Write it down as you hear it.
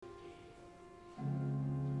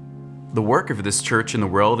The work of this church in the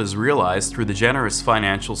world is realized through the generous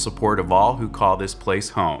financial support of all who call this place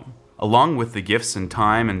home. Along with the gifts and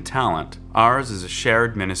time and talent, ours is a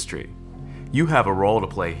shared ministry. You have a role to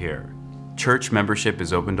play here. Church membership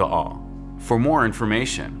is open to all. For more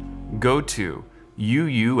information, go to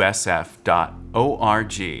uusf.org.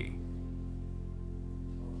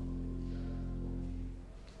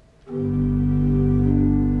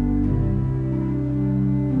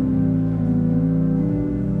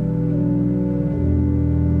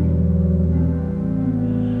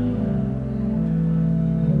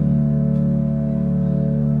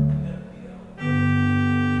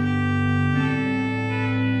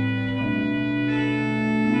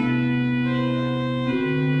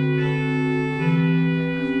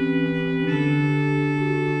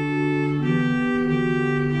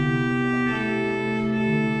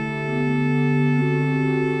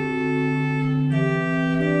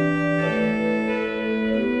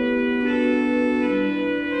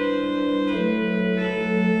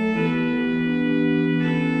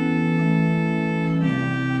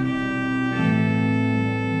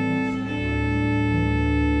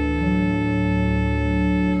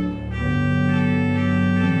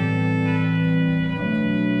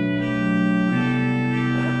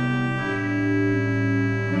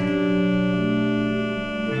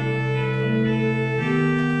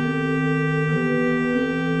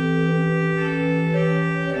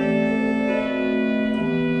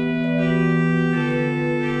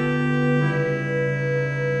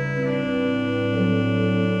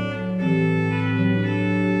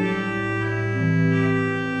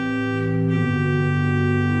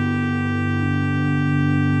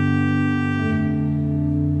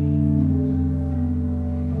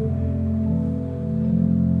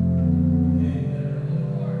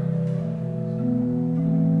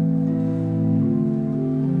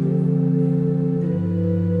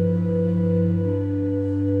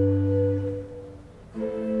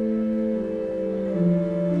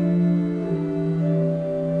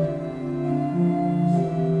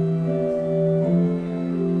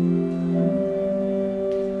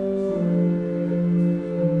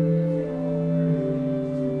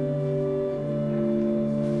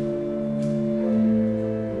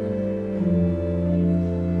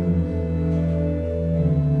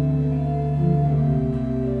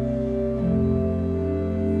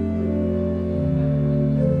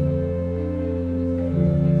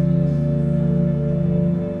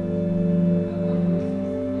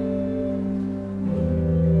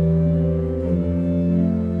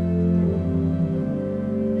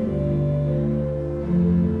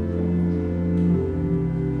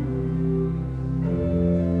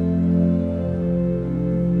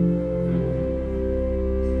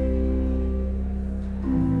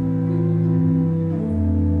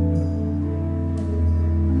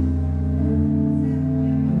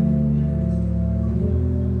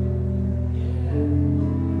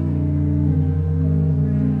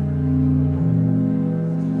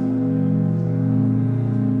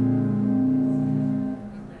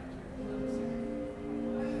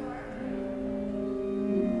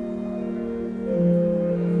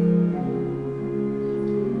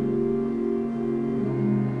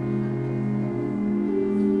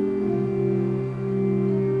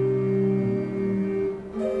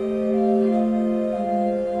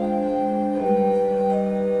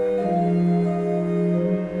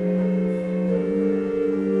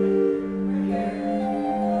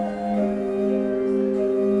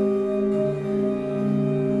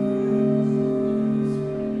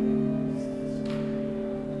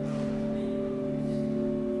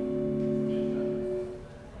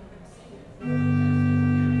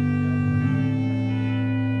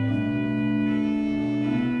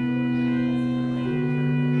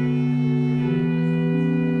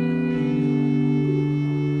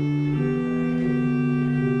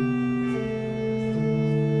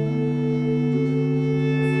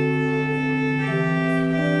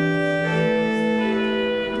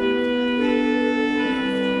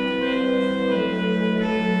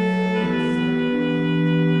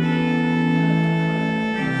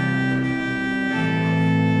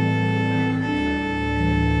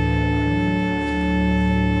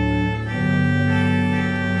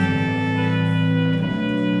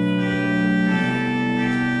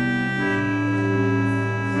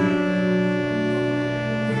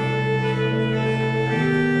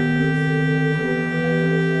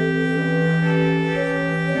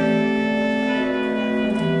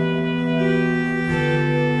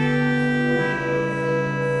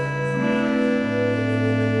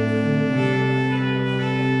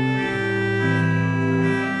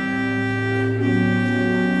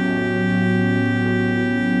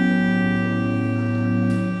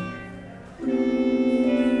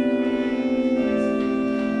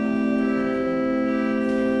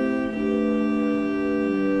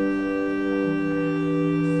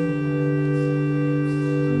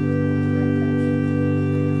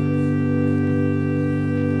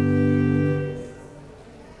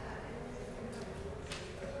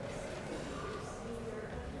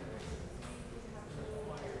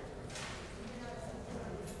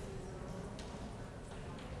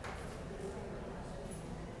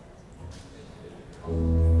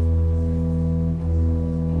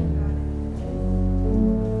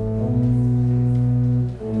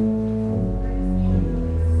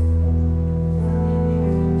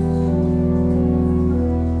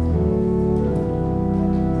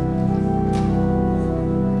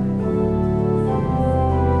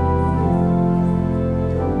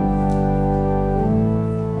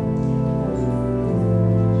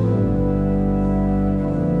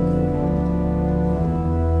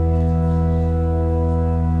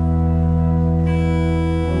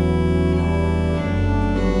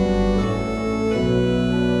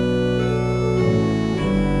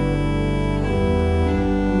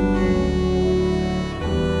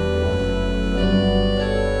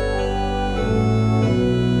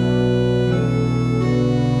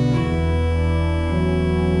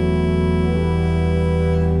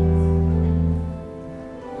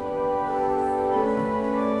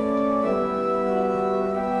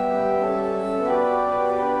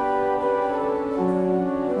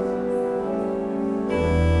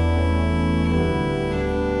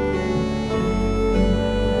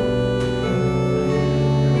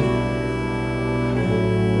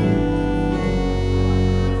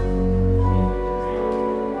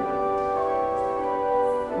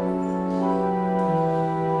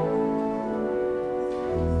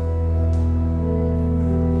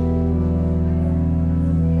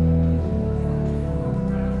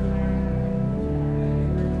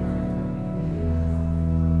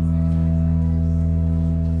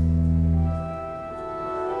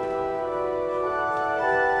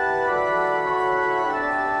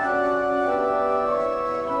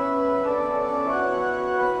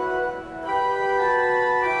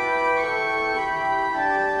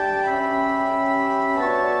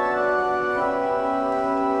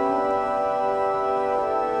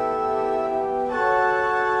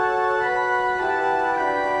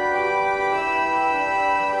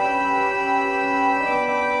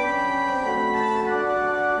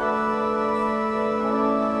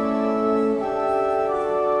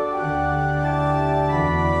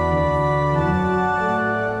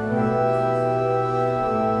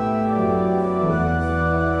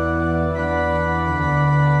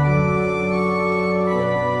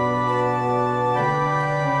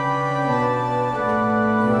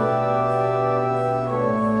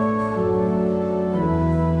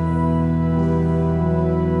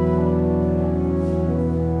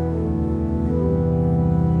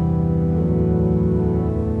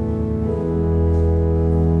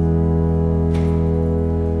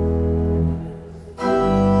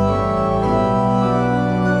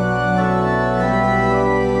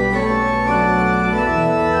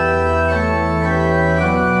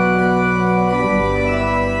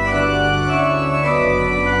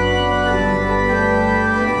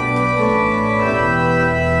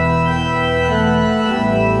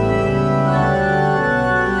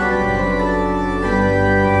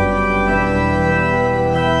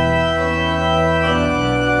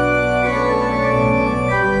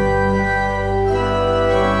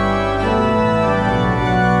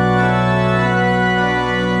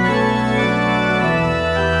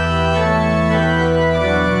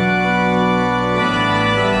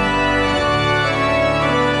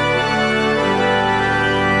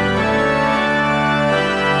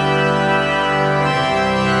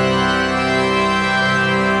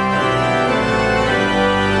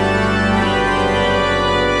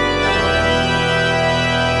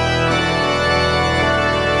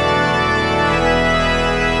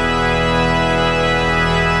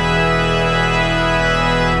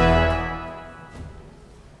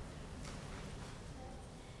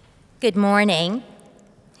 Good morning.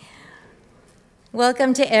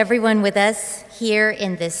 Welcome to everyone with us here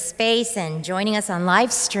in this space and joining us on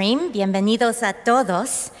live stream. Bienvenidos a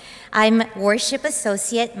todos. I'm Worship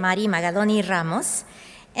Associate Mari Magaloni Ramos,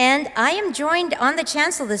 and I am joined on the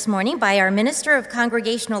chancel this morning by our Minister of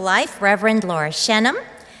Congregational Life, Reverend Laura Shennum,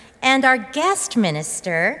 and our guest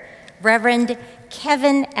minister, Reverend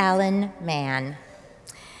Alan Mann.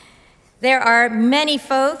 There are many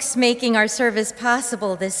folks making our service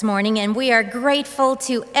possible this morning, and we are grateful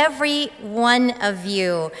to every one of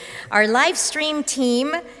you. Our live stream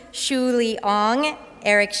team, Shulee Ong,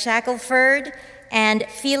 Eric Shackelford, and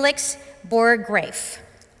Felix Borggraefe,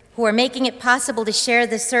 who are making it possible to share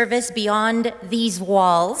the service beyond these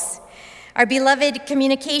walls. Our beloved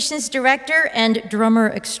communications director and drummer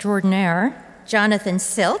extraordinaire, Jonathan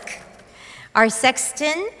Silk. Our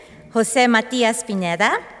sexton, Jose Matias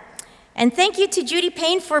Pineda. And thank you to Judy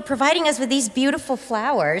Payne for providing us with these beautiful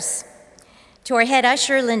flowers. To our head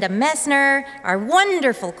usher, Linda Messner, our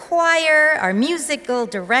wonderful choir, our musical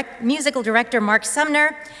director, Mark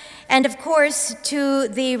Sumner, and of course, to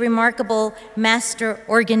the remarkable master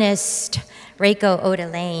organist, Reiko Oda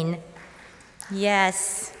Lane.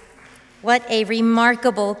 Yes, what a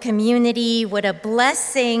remarkable community, what a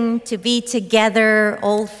blessing to be together,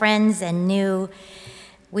 old friends and new.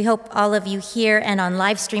 We hope all of you here and on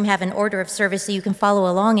live stream have an order of service so you can follow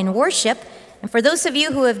along in worship. And for those of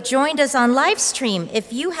you who have joined us on live stream,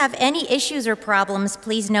 if you have any issues or problems,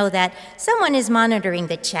 please know that someone is monitoring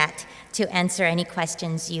the chat to answer any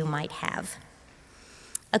questions you might have.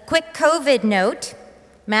 A quick COVID note,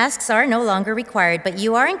 masks are no longer required, but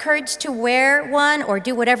you are encouraged to wear one or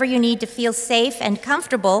do whatever you need to feel safe and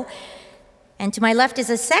comfortable. And to my left is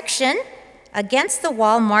a section against the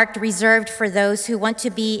wall marked reserved for those who want to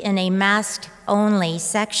be in a masked-only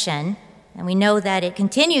section. And we know that it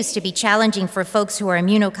continues to be challenging for folks who are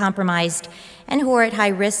immunocompromised and who are at high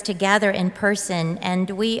risk to gather in person. And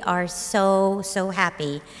we are so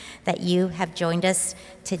happy that you have joined us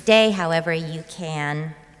today, however you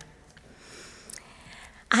can.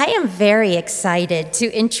 I am very excited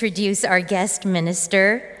to introduce our guest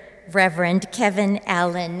minister, Reverend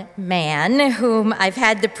Alan Mann, whom I've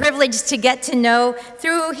had the privilege to get to know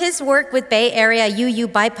through his work with Bay Area UU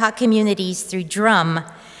BIPOC communities through Drum.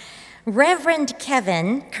 Reverend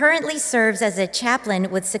Kevin currently serves as a chaplain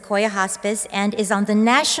with Sequoia Hospice and is on the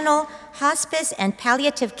National Hospice and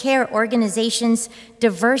Palliative Care Organization's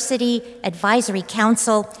Diversity Advisory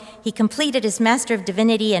Council. He completed his Master of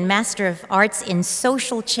Divinity and Master of Arts in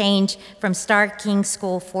Social Change from Starr King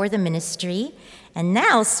School for the Ministry, and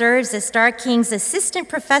now serves as Starr King's Assistant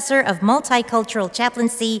Professor of Multicultural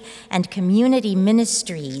Chaplaincy and Community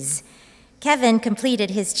Ministries. Kevin completed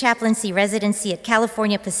his chaplaincy residency at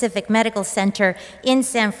California Pacific Medical Center in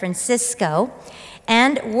San Francisco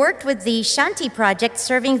and worked with the Shanti Project,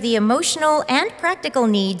 serving the emotional and practical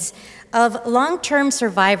needs of long-term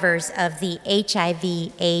survivors of the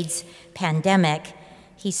HIV/AIDS pandemic.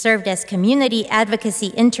 He served as community advocacy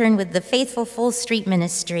intern with the Faithful Full Street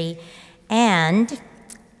Ministry, and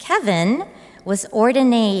Kevin was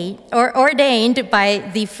ordained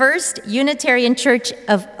by the First Unitarian Church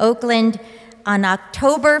of Oakland on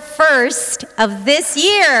October 1st of this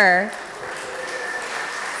year.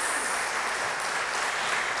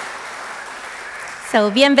 So,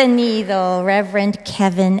 bienvenido, Reverend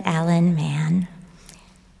Alan Mann.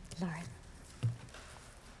 Laura.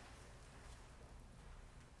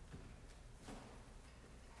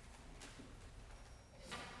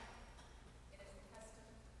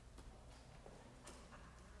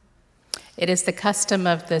 It is the custom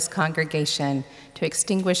of this congregation to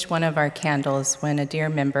extinguish one of our candles when a dear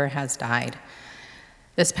member has died.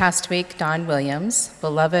 This past week, Don Williams,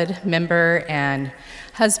 beloved member and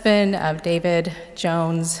husband of David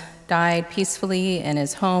Jones, died peacefully in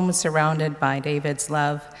his home, surrounded by David's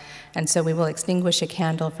love, and so we will extinguish a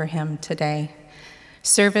candle for him today.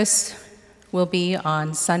 Service will be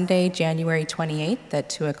on Sunday, January 28th at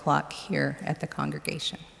 2 o'clock here at the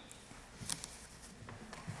congregation.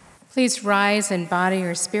 Please rise in body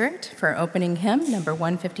or spirit for opening hymn, number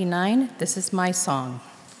 159, This Is My Song.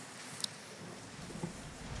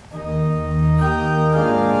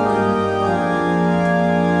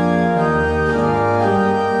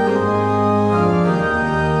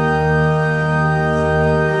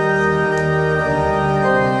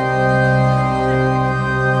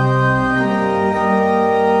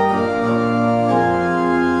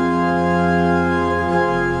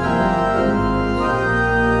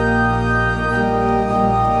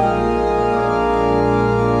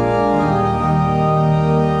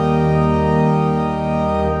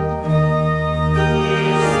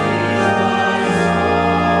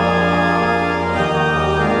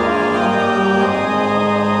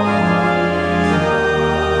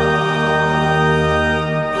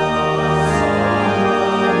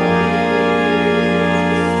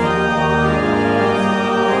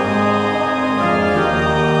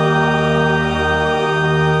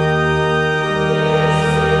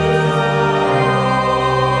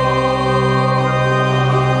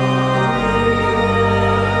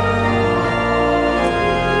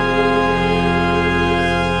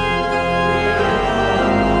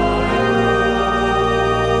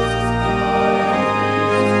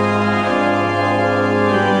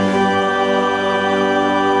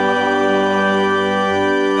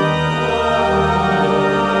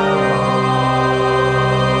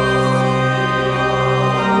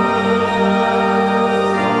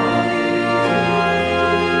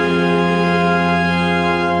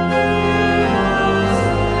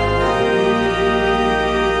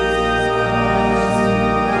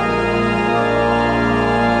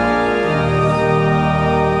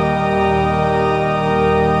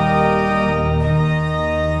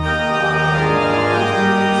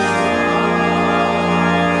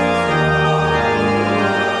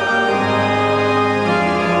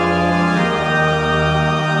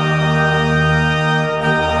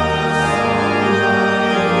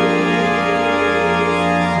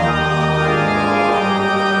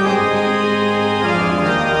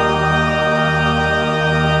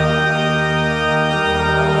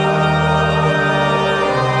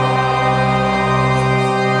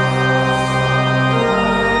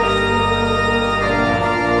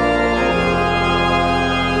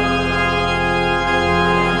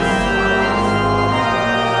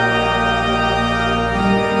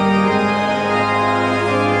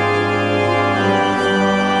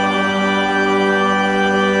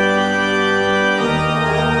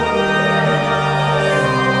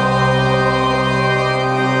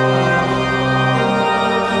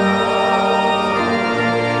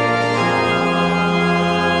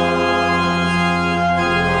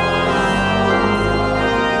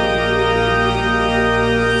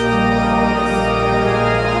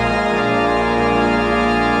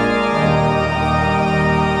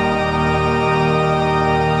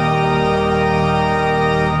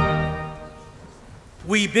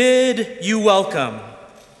 bid you welcome,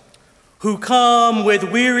 who come with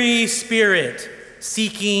weary spirit,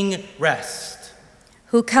 seeking rest.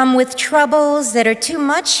 Who come with troubles that are too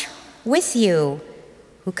much with you,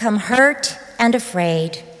 who come hurt and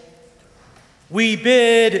afraid. We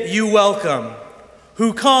bid you welcome,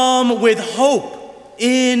 who come with hope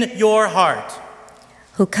in your heart.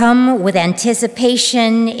 Who come with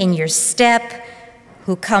anticipation in your step,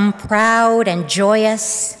 who come proud and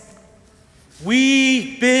joyous.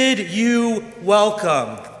 We bid you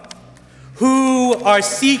welcome, who are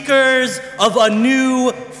seekers of a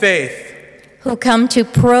new faith. Who come to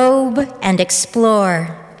probe and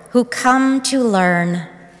explore, who come to learn.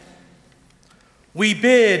 We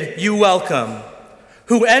bid you welcome,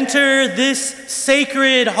 who enter this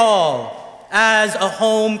sacred hall as a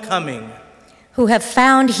homecoming. Who have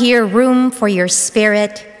found here room for your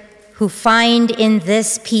spirit, who find in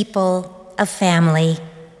this people a family.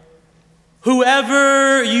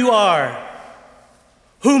 Whoever you are,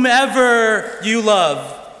 whomever you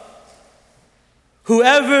love,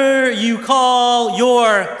 whoever you call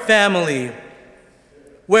your family,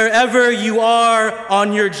 wherever you are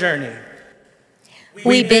on your journey,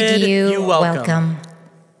 we bid you welcome.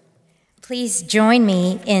 Please join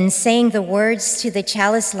me in saying the words to the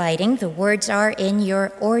chalice lighting. The words are in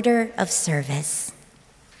your order of service.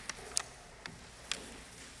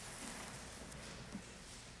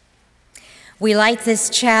 We light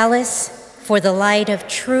this chalice for the light of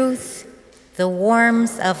truth, the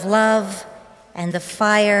warmth of love, and the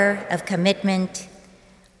fire of commitment.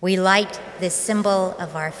 We light this symbol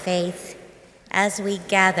of our faith as we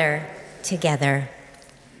gather together.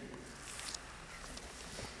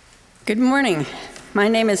 Good morning. My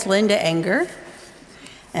name is Linda Enger,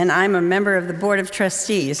 and I'm a member of the Board of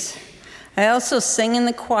Trustees. I also sing in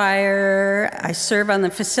the choir. I serve on the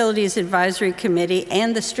Facilities Advisory Committee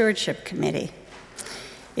and the Stewardship Committee.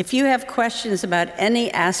 If you have questions about any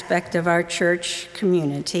aspect of our church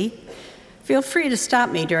community, feel free to stop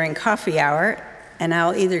me during coffee hour, and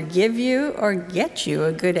I'll either give you or get you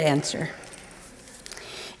a good answer.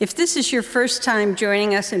 If this is your first time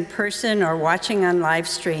joining us in person or watching on live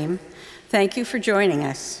stream, thank you for joining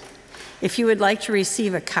us. If you would like to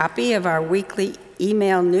receive a copy of our weekly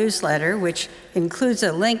email newsletter, which includes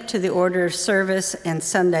a link to the order of service and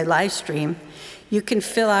Sunday live stream, you can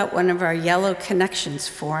fill out one of our yellow connections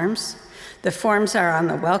forms. The forms are on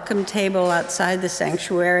the welcome table outside the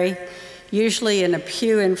sanctuary, usually in a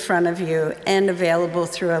pew in front of you, and available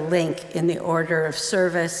through a link in the order of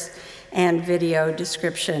service and video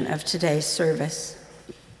description of today's service.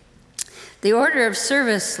 The order of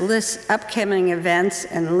service lists upcoming events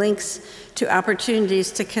and links to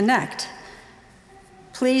opportunities to connect.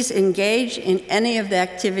 Please engage in any of the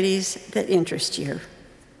activities that interest you.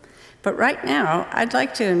 But right now, I'd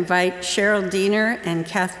like to invite Cheryl Diener and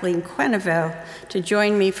Kathleen Quenneville to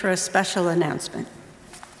join me for a special announcement.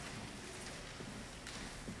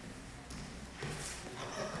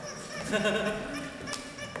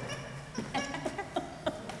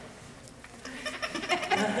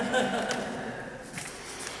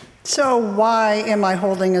 So why am I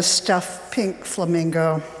holding a stuffed pink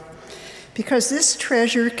flamingo? Because this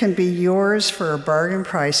treasure can be yours for a bargain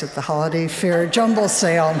price at the holiday fair jumble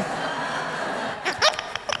sale.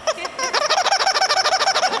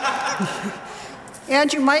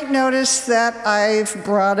 And you might notice that I've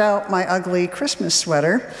brought out my ugly Christmas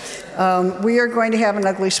sweater. We are going to have an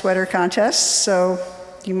ugly sweater contest, so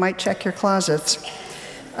you might check your closets.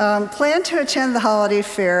 Plan to attend the holiday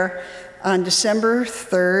fair on December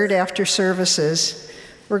 3rd after services.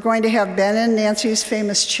 We're going to have Ben and Nancy's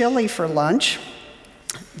famous chili for lunch,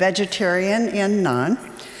 vegetarian and non,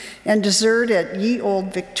 and dessert at Ye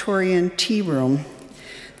Old Victorian Tea Room.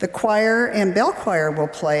 The choir and bell choir will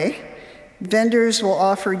play. Vendors will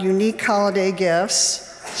offer unique holiday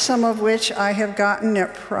gifts, some of which I have gotten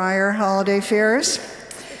at prior holiday fairs.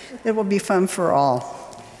 It will be fun for all.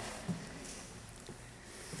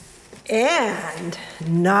 And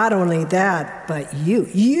not only that, but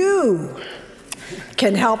you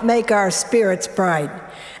can help make our spirits bright.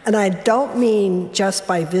 And I don't mean just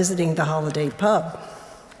by visiting the holiday pub.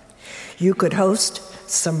 You could host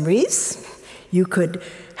some wreaths. You could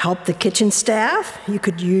help the kitchen staff. You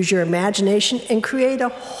could use your imagination and create a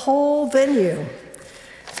whole venue.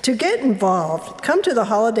 To get involved, come to the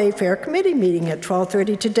Holiday Fair Committee meeting at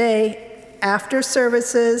 12:30 today after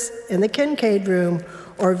services in the Kincaid Room,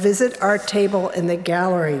 or visit our table in the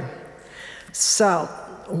gallery. So,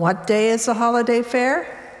 what day is the holiday fair?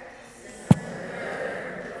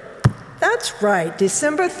 That's right,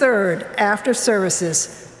 December 3rd after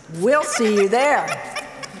services. We'll see you there.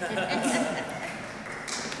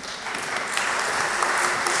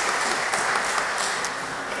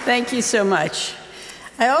 Thank you so much.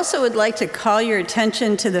 I also would like to call your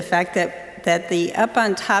attention to the fact that the Up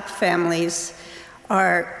on Top families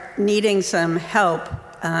are needing some help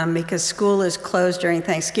because school is closed during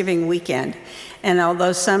Thanksgiving weekend. And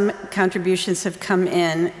although some contributions have come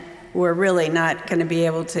in, we're really not going to be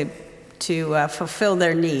able to fulfill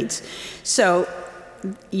their needs. So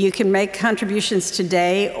you can make contributions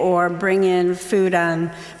today or bring in food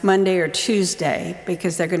on Monday or Tuesday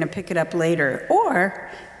because they're going to pick it up later. Or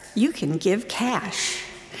you can give cash.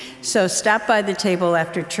 So stop by the table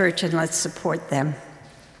after church and let's support them.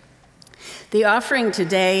 The offering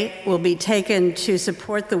today will be taken to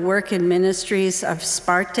support the work and ministries of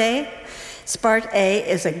SPARTE. SPARTE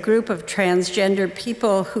is a group of transgender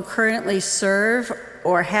people who currently serve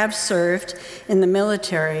or have served in the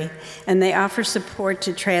military, and they offer support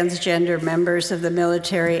to transgender members of the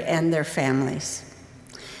military and their families.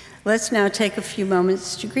 Let's now take a few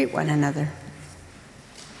moments to greet one another.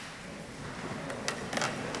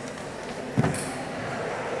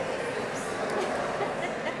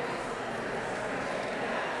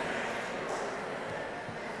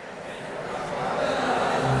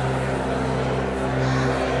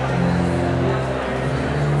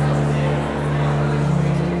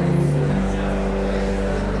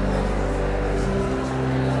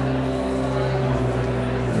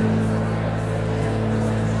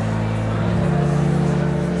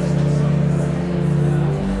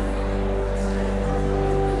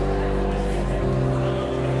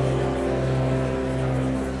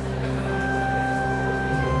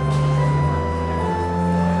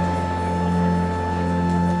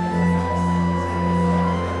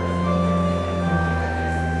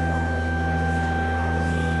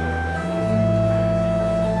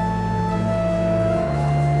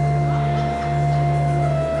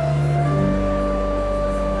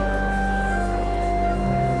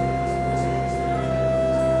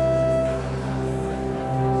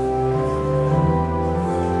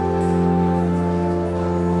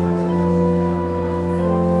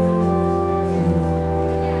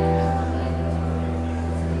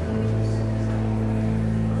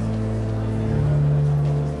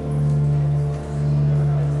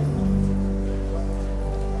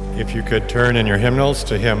 If you could turn in your hymnals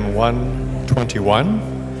to hymn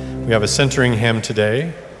 121. We have a centering hymn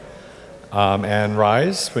today. And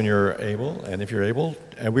rise when you're able, and if you're able.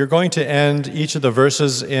 And we're going to end each of the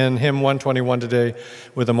verses in hymn 121 today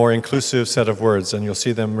with a more inclusive set of words, and you'll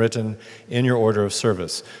see them written in your order of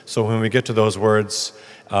service. So when we get to those words,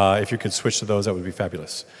 if you could switch to those, that would be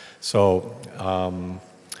fabulous. So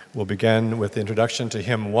we'll begin with the introduction to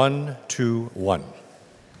hymn 121.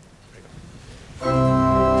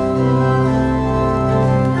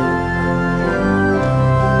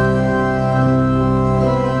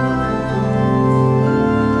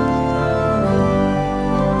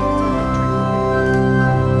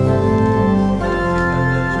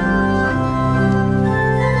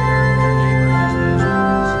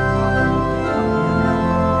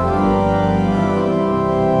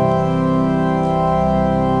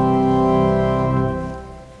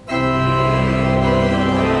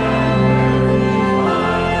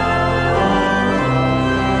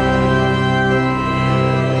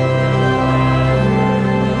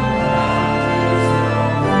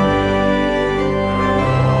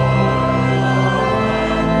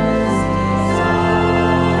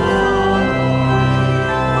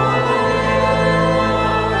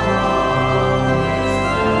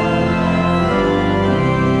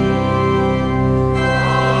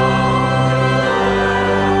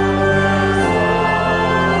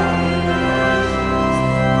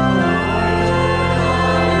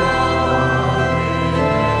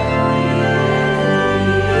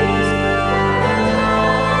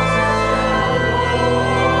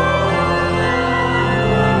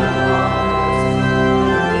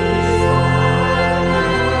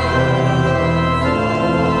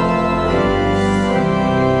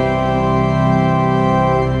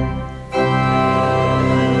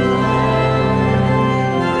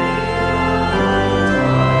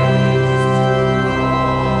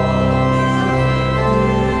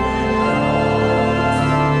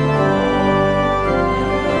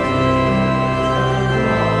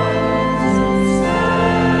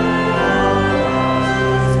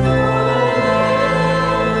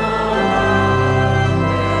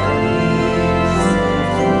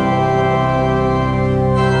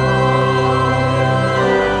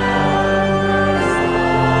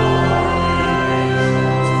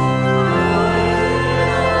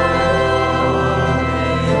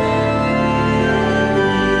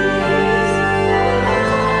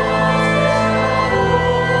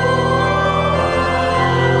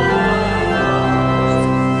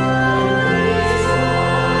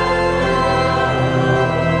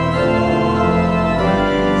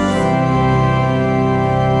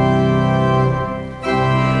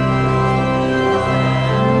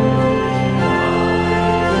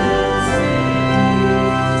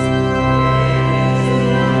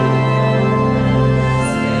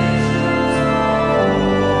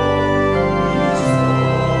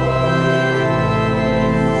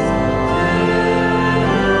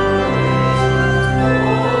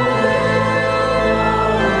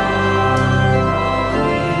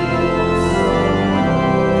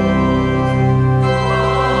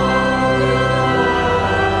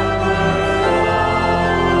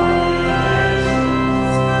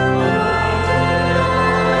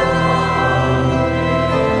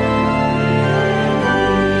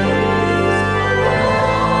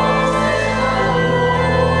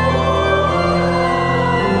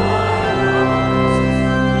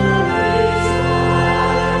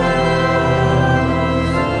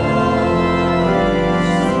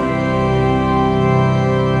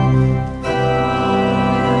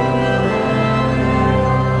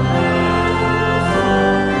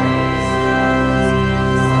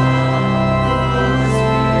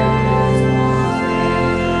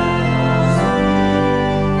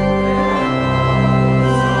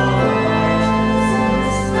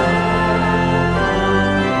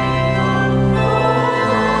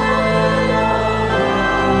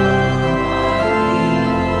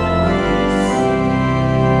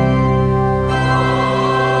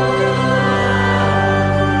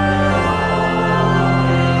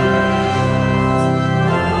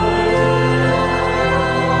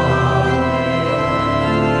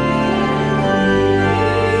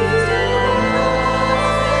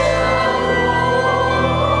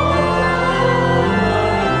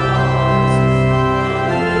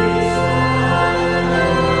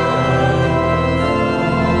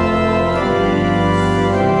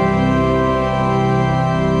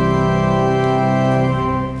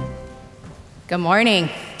 morning.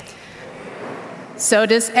 So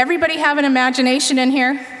does everybody have an imagination in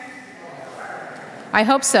here? I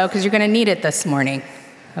hope so, because you're going to need it this morning,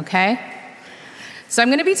 okay? So I'm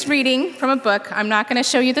going to be reading from a book. I'm not going to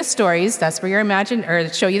show you the stories. That's where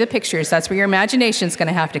show you the pictures. That's where your imagination's going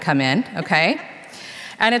to have to come in, okay?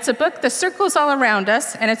 And it's a book, The Circles All Around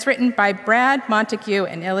Us, and it's written by Brad Montague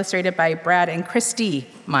and illustrated by Brad and Christy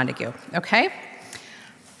Montague, okay?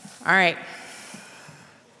 All right.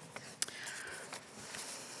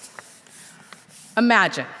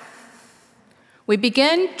 Imagine. We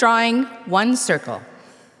begin drawing one circle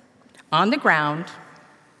on the ground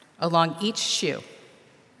along each shoe.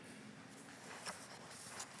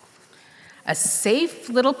 A safe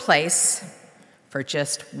little place for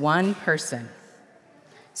just one person.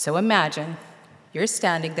 So imagine you're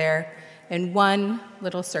standing there in one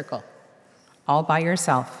little circle, all by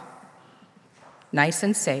yourself, nice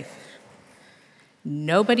and safe.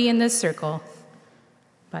 Nobody in this circle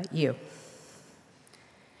but you.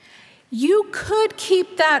 You could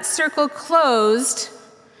keep that circle closed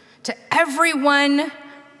to everyone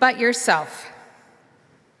but yourself.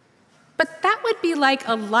 But that would be like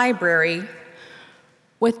a library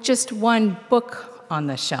with just one book on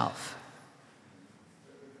the shelf.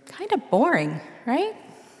 Kind of boring, right?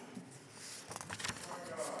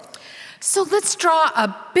 So let's draw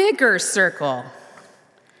a bigger circle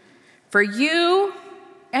for you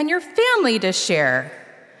and your family to share.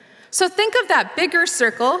 So think of that bigger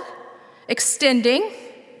circle extending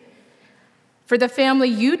for the family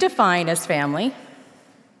you define as family,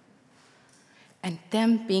 and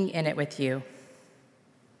them being in it with you.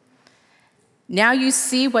 Now you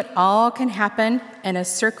see what all can happen in a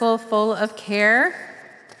circle full of care.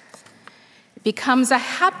 It becomes a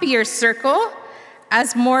happier circle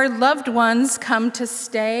as more loved ones come to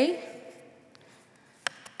stay.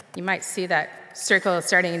 You might see that circle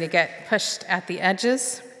starting to get pushed at the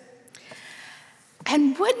edges.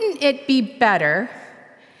 And wouldn't it be better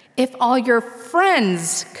if all your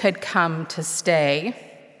friends could come to stay?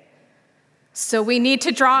 So we need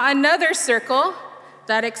to draw another circle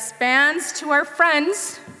that expands to our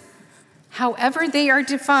friends, however they are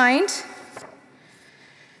defined.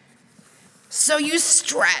 So you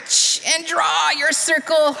stretch and draw your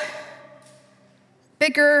circle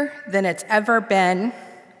bigger than it's ever been,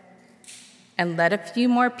 and let a few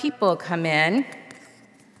more people come in.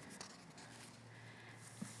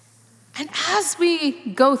 And as we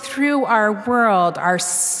go through our world, our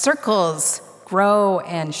circles grow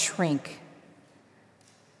and shrink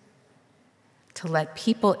to let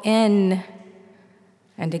people in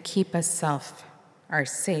and to keep ourselves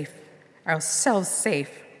safe.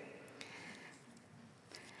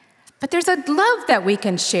 But there's a love that we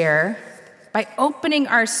can share by opening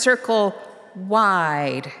our circle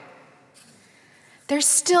wide. There's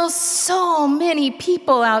still so many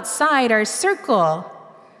people outside our circle.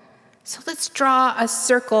 So let's draw a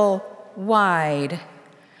circle wide.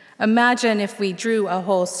 Imagine if we drew a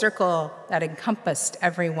whole circle that encompassed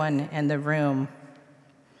everyone in the room.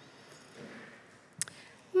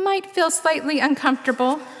 Might feel slightly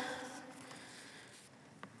uncomfortable,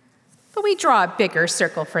 but we draw a bigger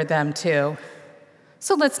circle for them too.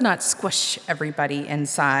 So let's not squish everybody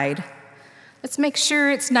inside. Let's make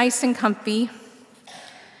sure it's nice and comfy.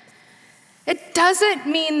 It doesn't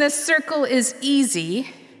mean the circle is easy.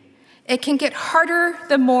 It can get harder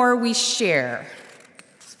the more we share.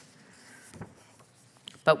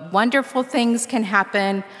 But wonderful things can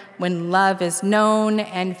happen when love is known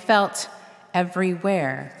and felt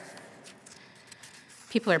everywhere.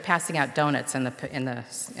 People are passing out donuts in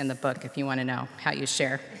the book if you want to know how you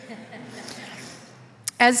share.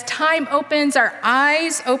 As time opens, our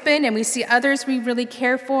eyes open and we see others we really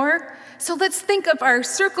care for. So let's think of our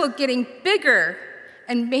circle getting bigger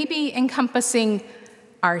and maybe encompassing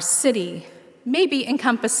our city, maybe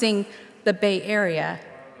encompassing the Bay Area,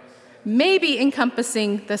 maybe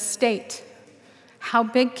encompassing the state. How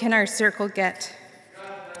big can our circle get?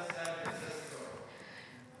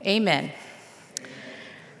 Amen.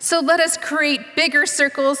 So let us create bigger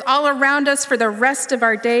circles all around us for the rest of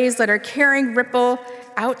our days. Let our caring ripple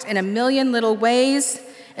out in a million little ways.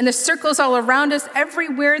 In the circles all around us,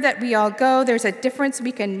 everywhere that we all go, there's a difference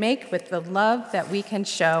we can make with the love that we can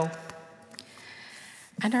show.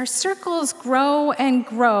 And our circles grow and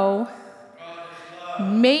grow,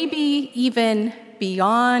 maybe even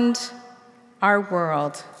beyond our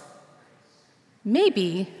world.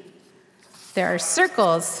 Maybe there are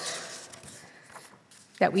circles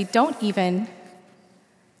that we don't even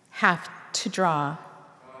have to draw.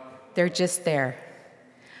 They're just there.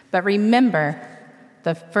 But remember,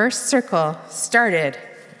 the first circle started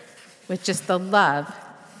with just the love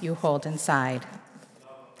you hold inside.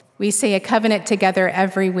 We say a covenant together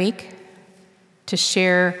every week to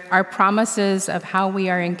share our promises of how we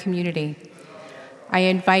are in community. I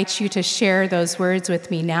invite you to share those words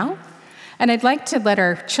with me now. And I'd like to let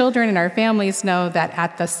our children and our families know that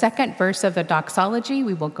at the second verse of the doxology,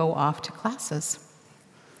 we will go off to classes.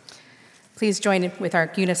 Please join with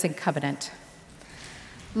our unison covenant.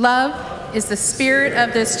 Love is the spirit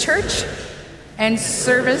of this church, and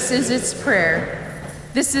service is its prayer.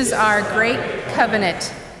 This is our great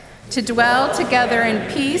covenant, to dwell together in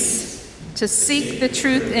peace, to seek the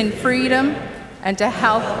truth in freedom, and to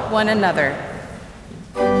help one another.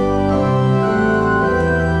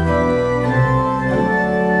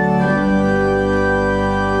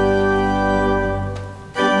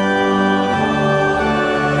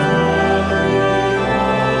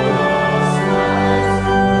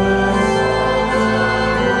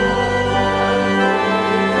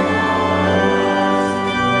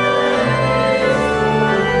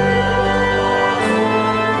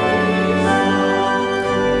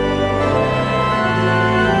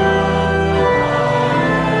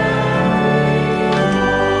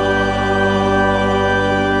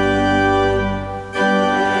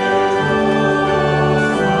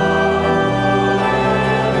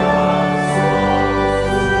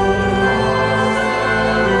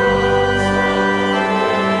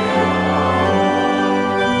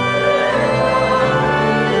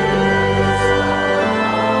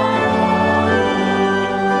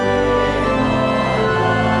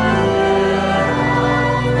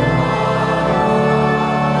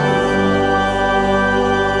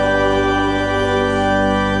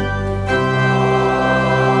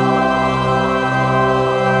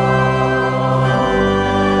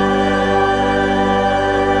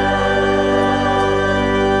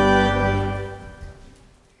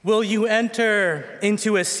 Will you enter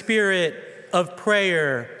into a spirit of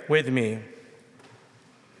prayer with me?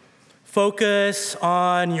 Focus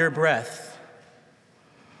on your breath.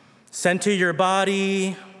 Center your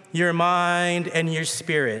body, your mind, and your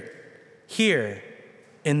spirit here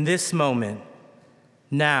in this moment,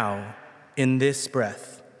 now in this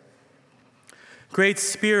breath. Great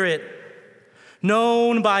Spirit,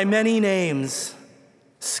 known by many names,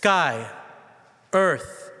 sky,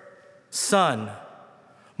 earth, sun,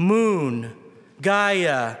 moon,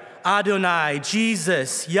 Gaia, Adonai,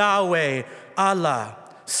 Jesus, Yahweh, Allah,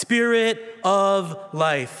 Spirit of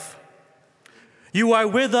life. You are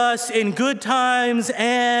with us in good times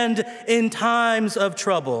and in times of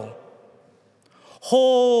trouble.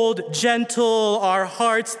 Hold gentle our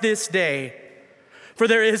hearts this day, for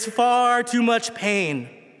there is far too much pain,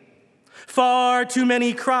 far too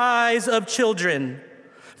many cries of children,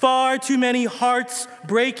 far too many hearts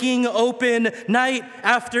breaking open night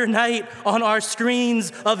after night on our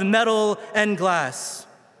screens of metal and glass.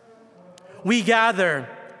 We gather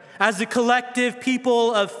as a collective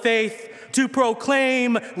people of faith to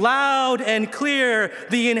proclaim loud and clear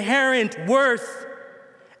the inherent worth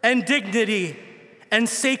and dignity and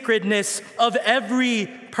sacredness of every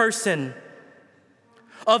person,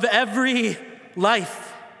 of every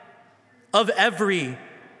life, of every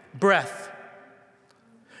breath.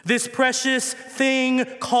 This precious thing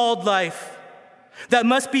called life that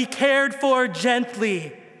must be cared for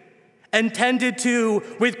gently and tended to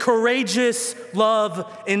with courageous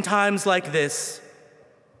love in times like this.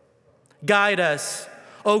 Guide us,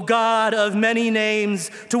 O God of many names,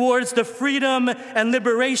 towards the freedom and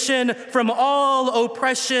liberation from all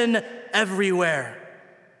oppression everywhere.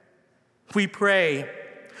 We pray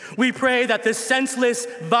that the senseless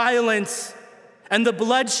violence and the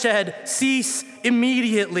bloodshed cease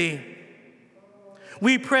immediately.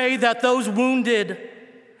 We pray that those wounded,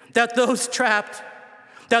 that those trapped,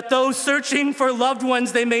 that those searching for loved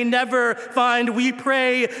ones they may never find, we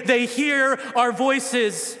pray they hear our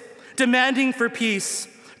voices, demanding for peace,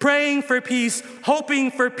 praying for peace,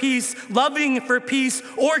 hoping for peace, loving for peace,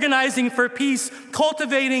 organizing for peace,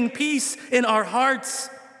 cultivating peace in our hearts,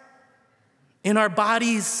 in our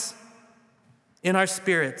bodies, in our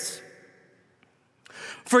spirits.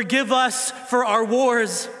 Forgive us for our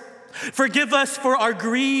wars. Forgive us for our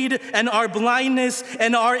greed and our blindness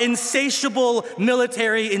and our insatiable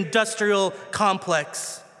military-industrial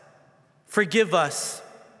complex. Forgive us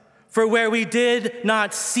for where we did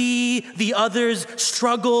not see the other's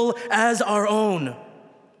struggle as our own,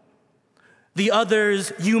 the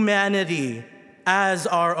other's humanity as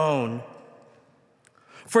our own.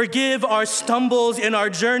 Forgive our stumbles in our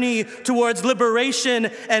journey towards liberation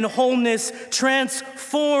and wholeness.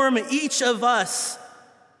 Transform each of us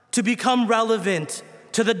to become relevant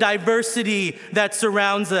to the diversity that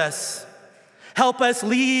surrounds us. Help us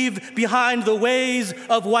leave behind the ways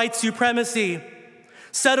of white supremacy.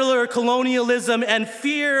 settler colonialism, and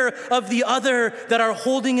fear of the other that are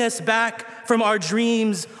holding us back from our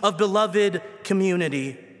dreams of beloved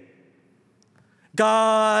community.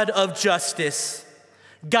 God of justice,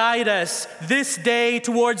 guide us this day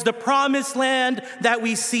towards the promised land that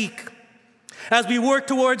we seek, as we work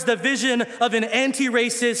towards the vision of an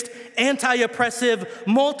anti-racist, anti-oppressive,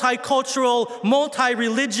 multicultural,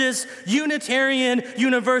 multi-religious, Unitarian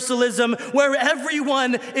Universalism, where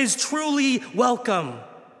everyone is truly welcome,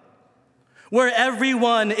 where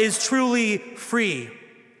everyone is truly free,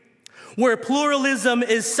 where pluralism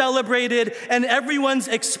is celebrated and everyone's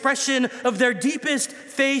expression of their deepest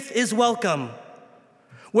faith is welcome,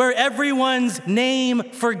 where everyone's name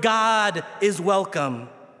for God is welcome,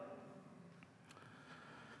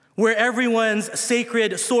 where everyone's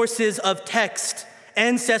sacred sources of text,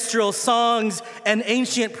 ancestral songs, and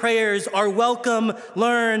ancient prayers are welcome,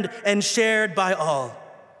 learned, and shared by all.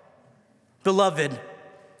 Beloved,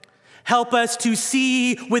 help us to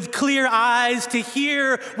see with clear eyes, to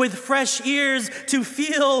hear with fresh ears, to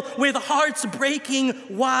feel with hearts breaking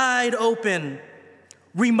wide open.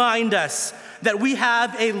 Remind us that we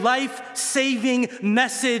have a life-saving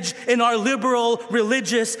message in our liberal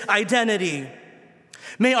religious identity.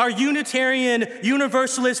 May our Unitarian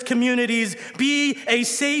Universalist communities be a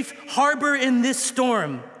safe harbor in this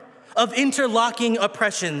storm of interlocking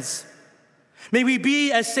oppressions. May we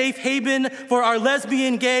be a safe haven for our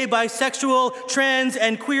lesbian, gay, bisexual, trans,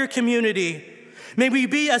 and queer community. May we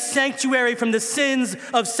be a sanctuary from the sins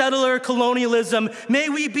of settler colonialism. May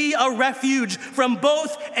we be a refuge from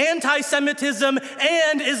both anti-Semitism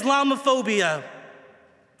and Islamophobia.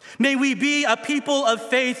 May we be a people of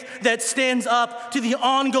faith that stands up to the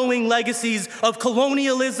ongoing legacies of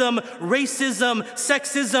colonialism, racism,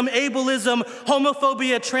 sexism, ableism,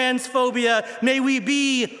 homophobia, transphobia. May we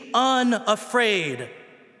be unafraid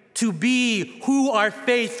to be who our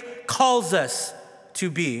faith calls us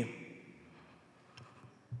to be.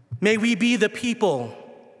 May we be the people,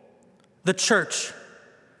 the church,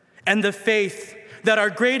 and the faith that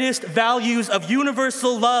our greatest values of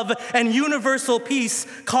universal love and universal peace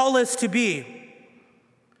call us to be.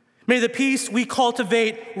 May the peace we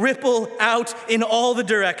cultivate ripple out in all the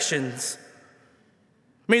directions.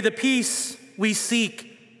 May the peace we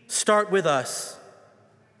seek start with us.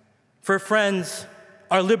 For friends,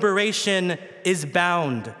 our liberation is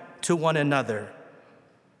bound to one another.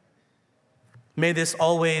 May this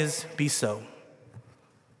always be so.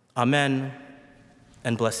 Amen,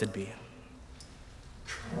 and blessed be.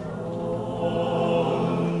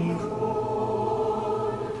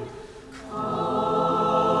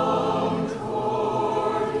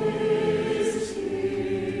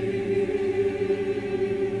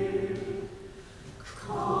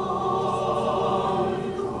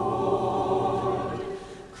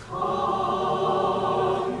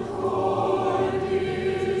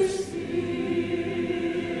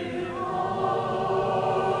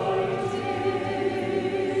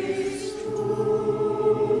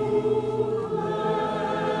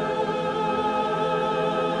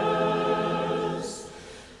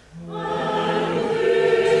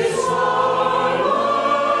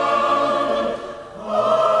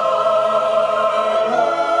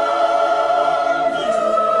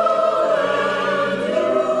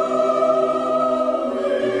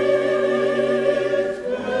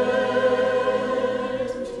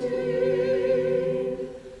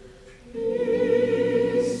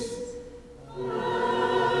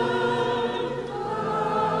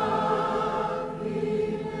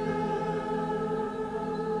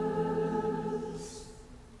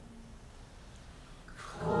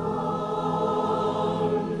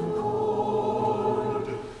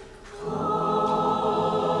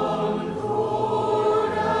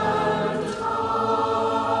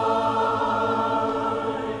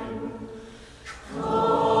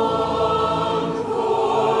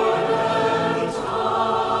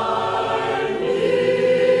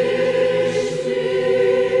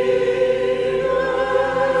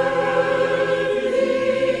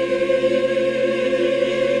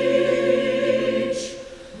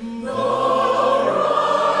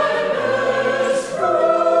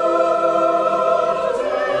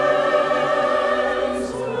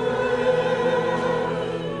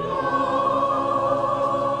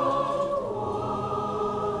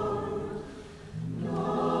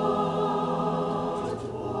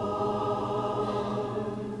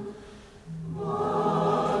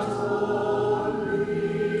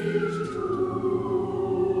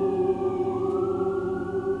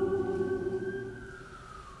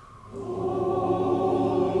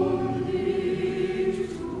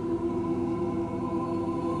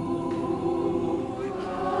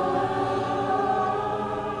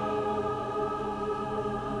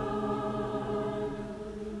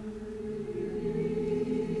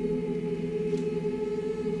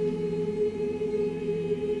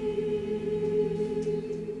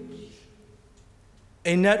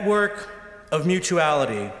 A Network of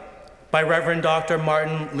Mutuality by Reverend Dr.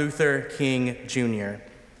 Martin Luther King Jr.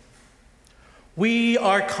 We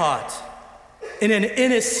are caught in an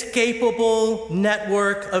inescapable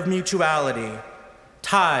network of mutuality,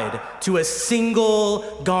 tied to a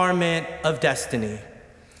single garment of destiny.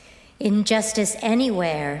 Injustice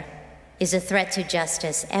anywhere is a threat to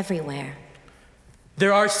justice everywhere.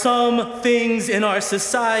 There are some things in our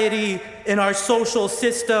society, in our social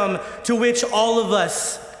system, to which all of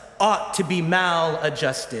us ought to be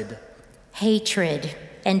maladjusted. Hatred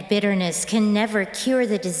and bitterness can never cure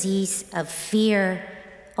the disease of fear.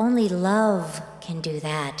 Only love can do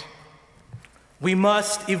that. We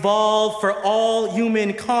must evolve for all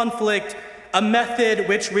human conflict a method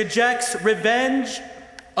which rejects revenge,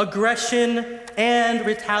 aggression, and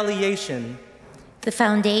retaliation. The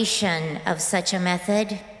foundation of such a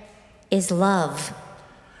method is love.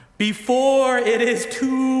 Before it is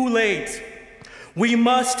too late, we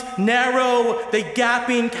must narrow the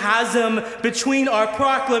gaping chasm between our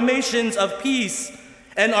proclamations of peace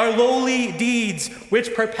and our lowly deeds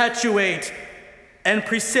which perpetuate and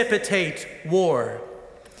precipitate war.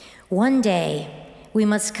 One day, we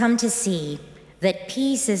must come to see that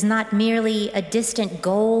peace is not merely a distant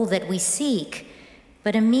goal that we seek,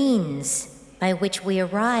 but a means by which we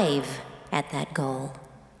arrive at that goal.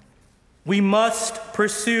 We must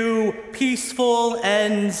pursue peaceful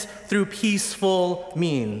ends through peaceful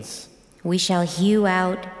means. We shall hew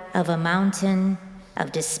out of a mountain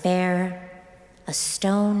of despair a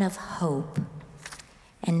stone of hope.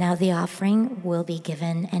 And now the offering will be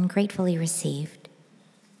given and gratefully received.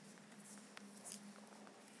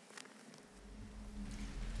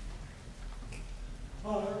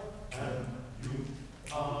 I am you,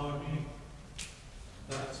 are me.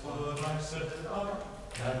 That's what I said. I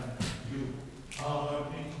am you, are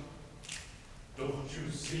me. Don't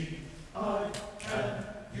you see? I am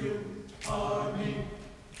you, are me.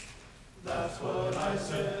 That's what I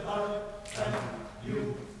said. I am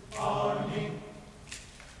you, are me.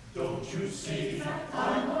 Don't you see?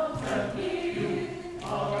 I'm over here,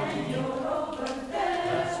 and you're over there.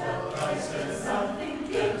 That's what I said. Something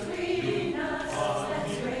between us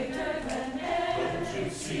that's greater than air. Don't you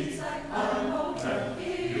see? I'm over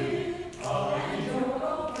here, and you're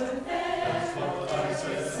over there. That's what I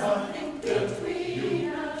said. Something between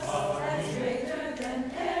us that's greater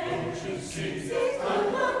than air. Don't you see?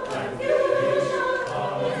 I'm over here, it's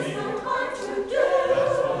so hard to do.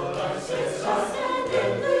 That's what I said.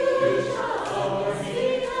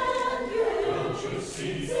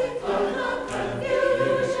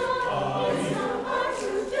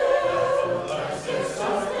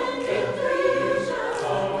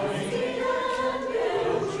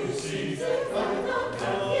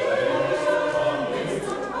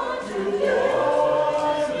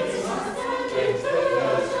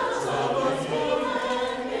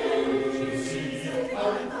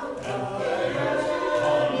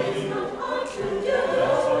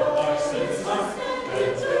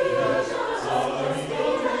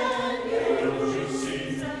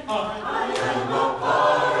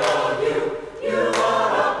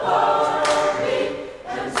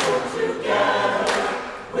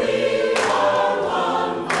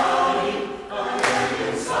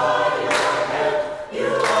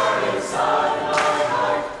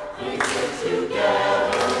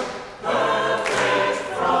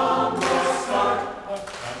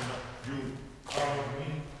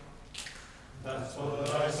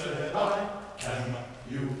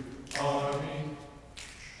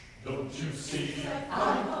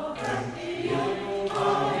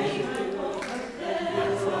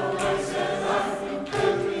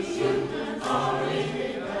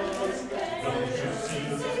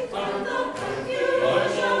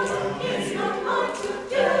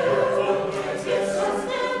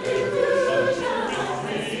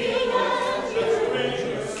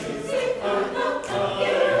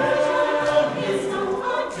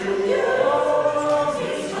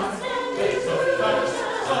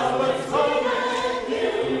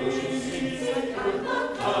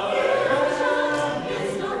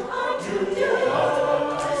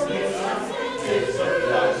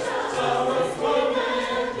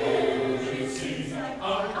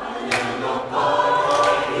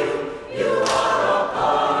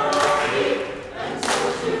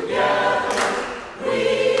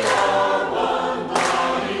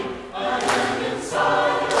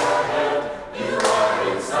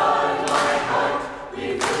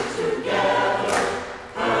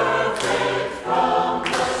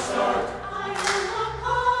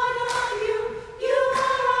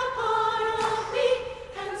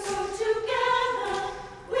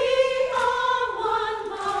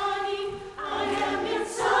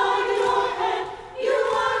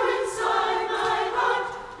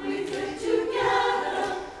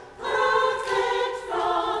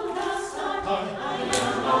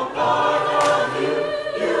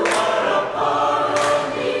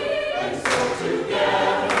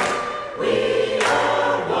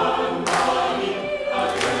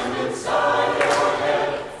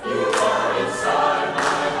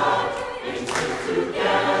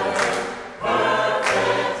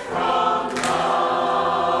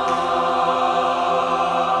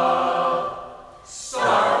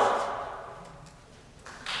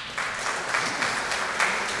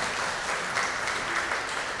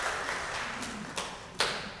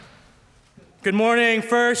 Good morning,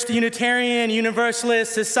 First Unitarian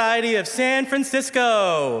Universalist Society of San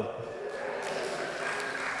Francisco.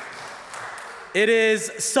 It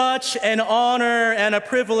is such an honor and a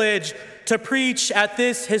privilege to preach at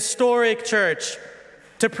this historic church,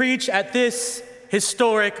 to preach at this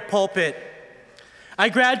historic pulpit. I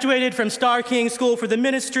graduated from Star King School for the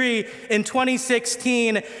Ministry in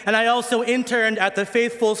 2016, and I also interned at the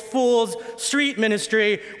Faithful Fools Street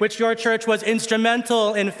Ministry, which your church was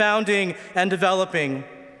instrumental in founding and developing.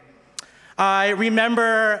 I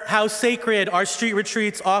remember how sacred our street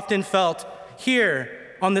retreats often felt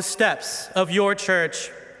here on the steps of your church.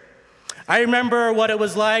 I remember what it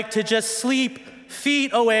was like to just sleep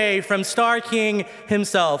feet away from Star King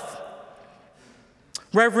himself.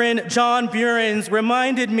 Reverend John Burens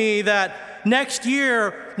reminded me that next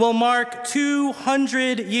year will mark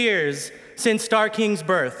 200 years since Star King's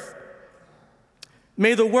birth.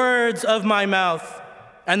 May the words of my mouth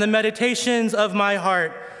and the meditations of my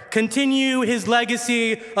heart continue his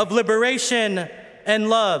legacy of liberation and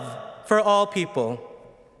love for all people.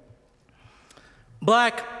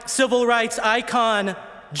 Black civil rights icon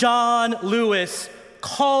John Lewis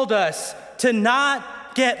called us to not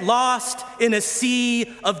get lost in a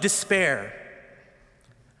sea of despair.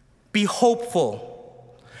 Be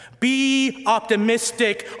hopeful. Be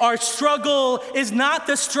optimistic. Our struggle is not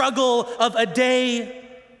the struggle of a day,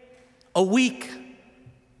 a week,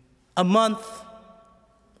 a month,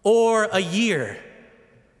 or a year.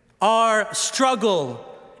 Our struggle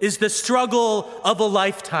is the struggle of a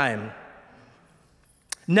lifetime.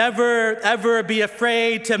 Never, ever be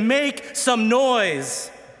afraid to make some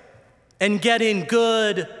noise and get in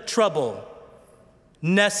good trouble,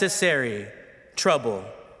 necessary trouble.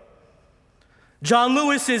 John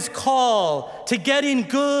Lewis's call to get in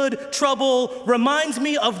good trouble reminds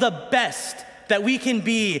me of the best that we can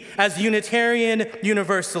be as Unitarian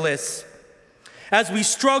Universalists. As we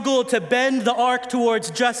struggle to bend the arc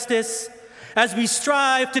towards justice, as we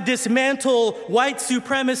strive to dismantle white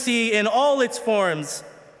supremacy in all its forms,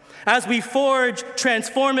 as we forge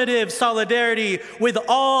transformative solidarity with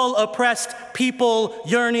all oppressed people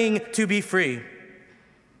yearning to be free.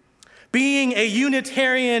 Being a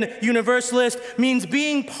Unitarian Universalist means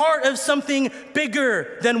being part of something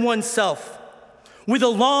bigger than oneself, with a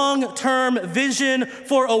long-term vision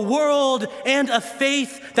for a world and a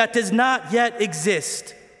faith that does not yet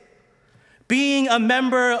exist. Being a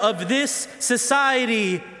member of this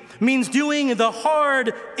society means doing the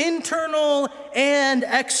hard internal and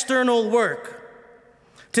external work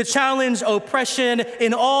to challenge oppression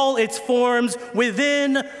in all its forms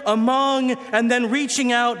within, among, and then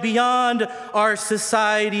reaching out beyond our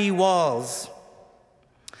society walls.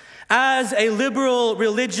 As a liberal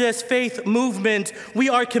religious faith movement, we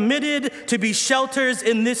are committed to be shelters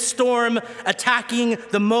in this storm attacking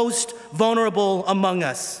the most vulnerable among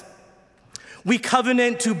us. We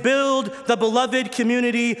covenant to build the beloved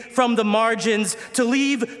community from the margins, to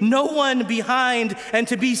leave no one behind, and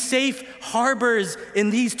to be safe harbors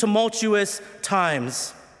in these tumultuous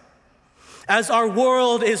times. As our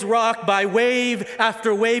world is rocked by wave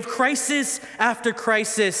after wave, crisis after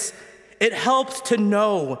crisis, it helps to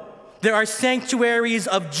know there are sanctuaries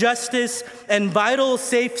of justice and vital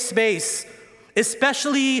safe space,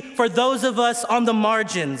 especially for those of us on the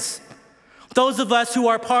margins. Those of us who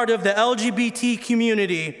are part of the LGBT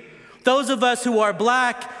community, those of us who are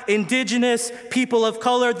Black, Indigenous, people of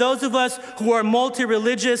color, those of us who are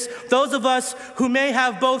multi-religious, those of us who may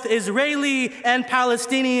have both Israeli and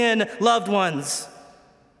Palestinian loved ones.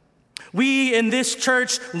 We in this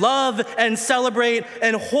church love and celebrate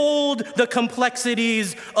and hold the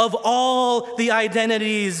complexities of all the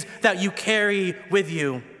identities that you carry with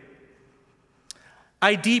you.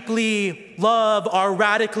 I deeply love our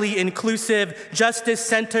radically inclusive,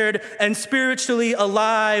 justice-centered, and spiritually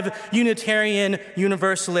alive Unitarian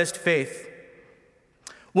Universalist faith.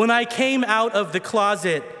 When I came out of the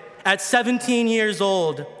closet at 17 years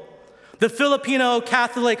old, the Filipino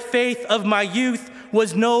Catholic faith of my youth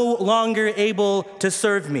was no longer able to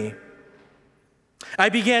serve me. I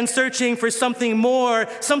began searching for something more,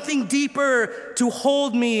 something deeper to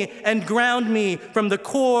hold me and ground me from the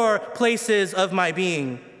core places of my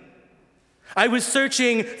being. I was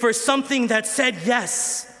searching for something that said,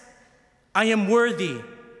 yes, I am worthy,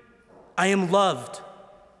 I am loved,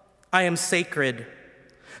 I am sacred.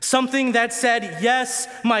 Something that said, yes,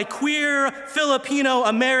 my queer Filipino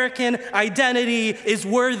American identity is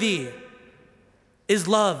worthy, is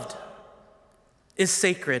loved, is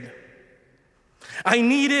sacred. I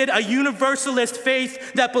needed a universalist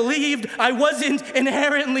faith that believed I wasn't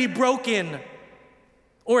inherently broken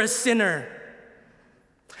or a sinner.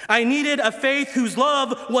 I needed a faith whose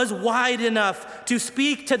love was wide enough to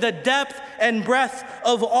speak to the depth and breadth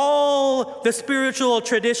of all the spiritual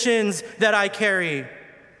traditions that I carry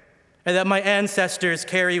and that my ancestors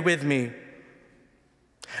carry with me.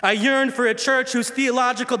 I yearned for a church whose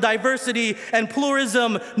theological diversity and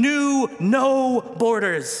pluralism knew no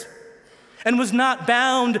borders and was not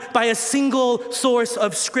bound by a single source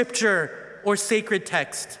of scripture or sacred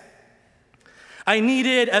text. I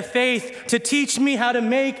needed a faith to teach me how to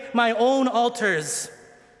make my own altars,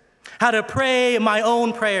 how to pray my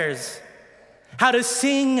own prayers, how to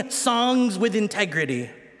sing songs with integrity.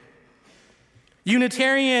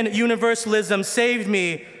 Unitarian Universalism saved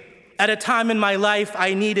me at a time in my life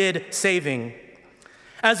I needed saving.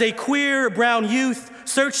 As a queer brown youth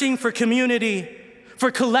searching for community, for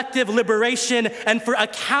collective liberation, and for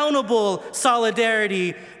accountable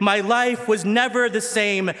solidarity, my life was never the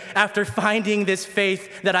same after finding this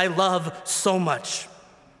faith that I love so much.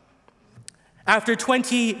 After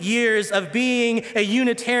 20 years of being a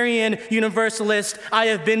Unitarian Universalist, I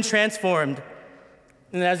have been transformed.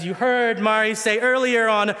 And as you heard Mari say earlier,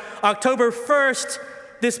 on October 1st,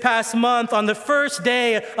 this past month, on the first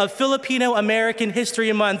day of Filipino American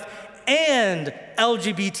History Month and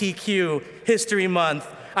LGBTQ History Month,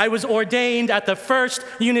 I was ordained at the First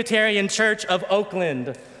Unitarian Church of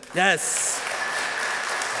Oakland. Yes.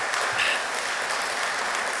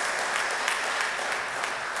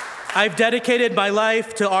 I've dedicated my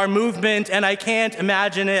life to our movement, and I can't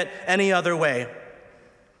imagine it any other way.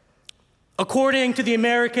 According to the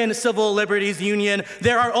American Civil Liberties Union,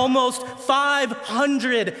 there are almost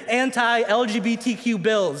 500 anti-LGBTQ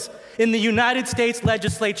bills in the United States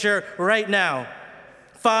legislature right now.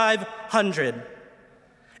 500.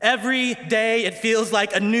 Every day it feels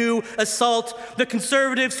like a new assault. The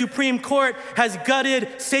conservative Supreme Court has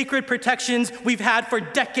gutted sacred protections we've had for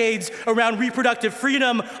decades around reproductive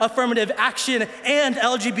freedom, affirmative action, and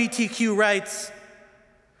LGBTQ rights.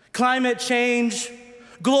 Climate change,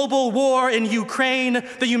 global war in Ukraine,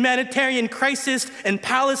 the humanitarian crisis in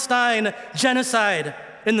Palestine, genocide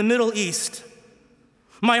in the Middle East.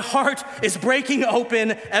 My heart is breaking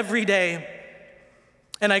open every day,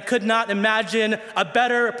 and I could not imagine a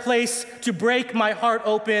better place to break my heart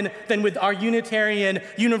open than with our Unitarian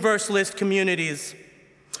Universalist communities,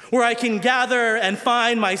 where I can gather and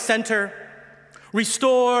find my center,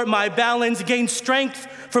 restore my balance, gain strength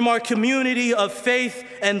from our community of faith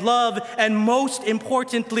and love, and most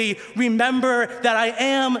importantly, remember that I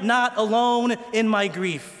am not alone in my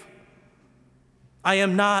grief. I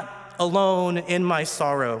am not alone in my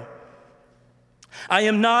sorrow. I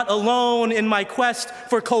am not alone in my quest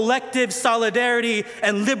for collective solidarity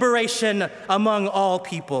and liberation among all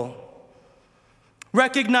people.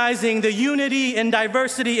 Recognizing the unity in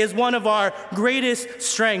diversity is one of our greatest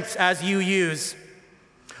strengths as UUs.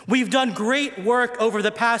 We've done great work over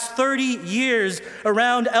the past 30 years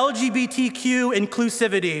around LGBTQ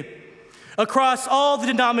inclusivity. Across all the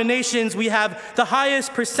denominations, we have the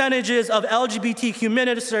highest percentages of LGBTQ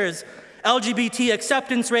ministers, LGBT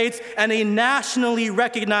acceptance rates, and a nationally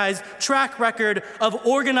recognized track record of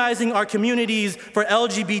organizing our communities for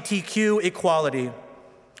LGBTQ equality.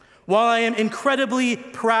 While I am incredibly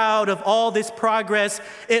proud of all this progress,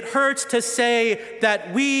 it hurts to say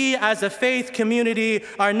that we as a faith community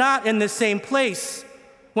are not in the same place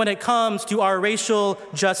when it comes to our racial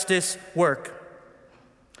justice work.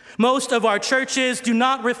 Most of our churches do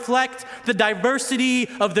not reflect the diversity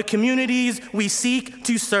of the communities we seek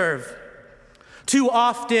to serve. Too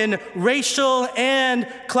often, racial and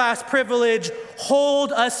class privilege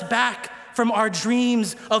hold us back from our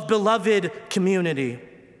dreams of beloved community.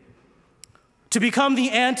 To become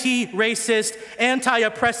the anti-racist,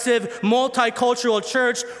 anti-oppressive, multicultural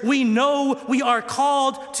church we know we are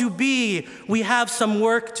called to be, we have some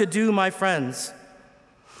work to do, my friends.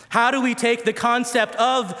 How do we take the concept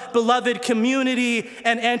of beloved community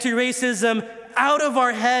and anti-racism out of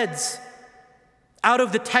our heads, out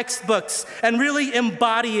of the textbooks, and really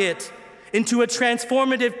embody it into a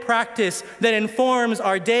transformative practice that informs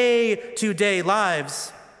our day-to-day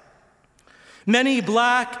lives? Many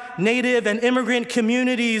Black, Native, and immigrant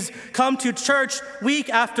communities come to church week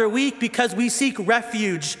after week because we seek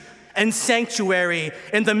refuge and sanctuary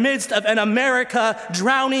in the midst of an America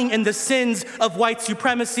drowning in the sins of white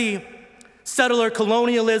supremacy, settler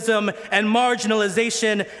colonialism, and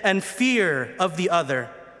marginalization and fear of the other.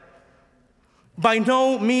 By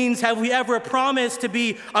no means have we ever promised to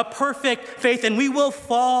be a perfect faith, and we will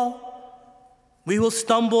fall, we will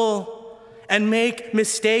stumble, and make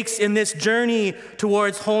mistakes in this journey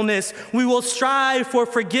towards wholeness. We will strive for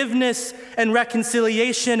forgiveness and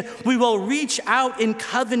reconciliation. We will reach out in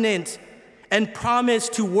covenant and promise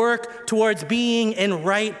to work towards being in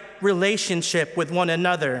right relationship with one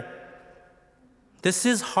another. This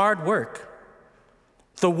is hard work,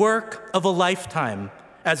 the work of a lifetime,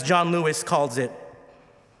 as John Lewis calls it.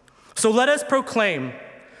 So let us proclaim,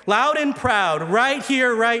 loud and proud, right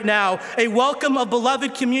here, right now, a welcome of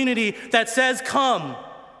beloved community that says, come,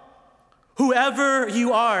 whoever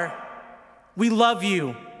you are, we love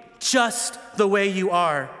you just the way you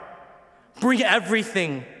are. Bring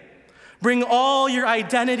everything. Bring all your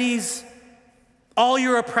identities, all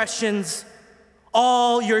your oppressions,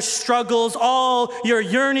 all your struggles, all your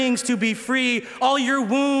yearnings to be free, all your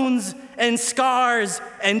wounds and scars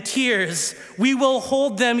and tears. We will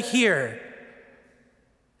hold them here.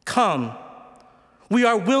 Come. We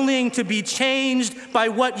are willing to be changed by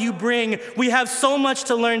what you bring. We have so much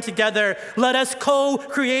to learn together. Let us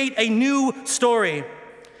co-create a new story,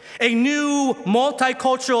 a new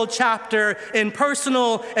multicultural chapter in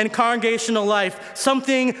personal and congregational life,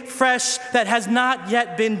 something fresh that has not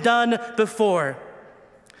yet been done before.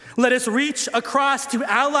 Let us reach across to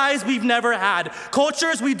allies we've never had,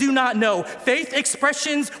 cultures we do not know, faith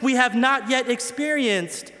expressions we have not yet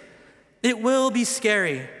experienced. It will be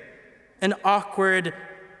scary and awkward,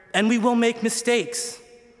 and we will make mistakes.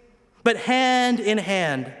 But hand in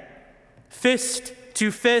hand, fist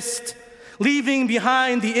to fist, leaving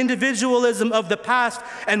behind the individualism of the past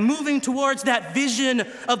and moving towards that vision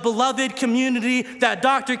of beloved community that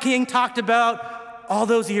Dr. King talked about all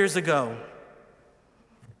those years ago.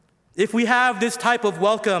 If we have this type of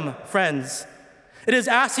welcome, friends, it is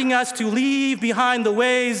asking us to leave behind the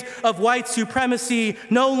ways of white supremacy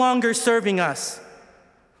no longer serving us.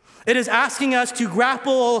 It is asking us to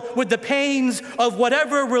grapple with the pains of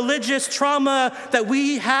whatever religious trauma that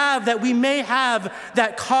we have, that we may have,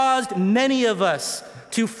 that caused many of us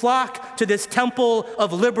to flock to this temple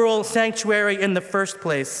of liberal sanctuary in the first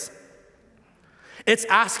place. It's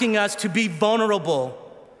asking us to be vulnerable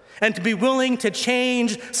and to be willing to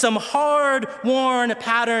change some hard-worn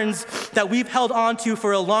patterns that we've held on to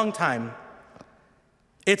for a long time.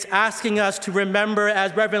 It's asking us to remember,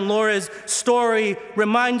 as Reverend Laura's story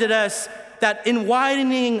reminded us, that in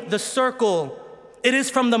widening the circle, it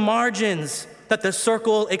is from the margins that the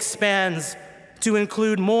circle expands to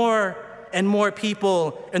include more and more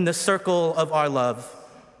people in the circle of our love.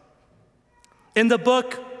 In the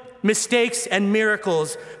book, Mistakes and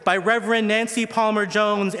Miracles by Reverend Nancy Palmer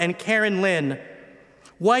Jones and Karen Lynn,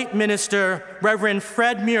 white minister Reverend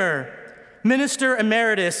Fred Muir, Minister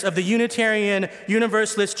Emeritus of the Unitarian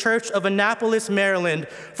Universalist Church of Annapolis, Maryland,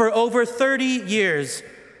 for over 30 years,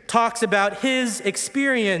 talks about his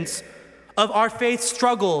experience of our faith's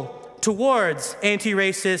struggle towards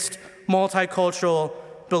anti-racist, multicultural,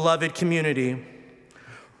 beloved community.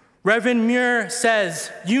 Reverend Muir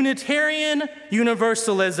says, Unitarian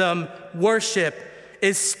Universalism worship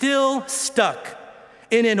is still stuck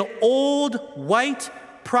in an old white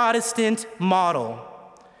Protestant model.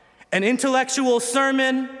 An intellectual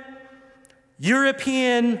sermon,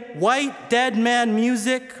 European white dead man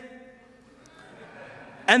music,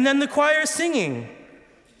 and then the choir singing.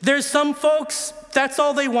 There's some folks, that's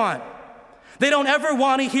all they want. They don't ever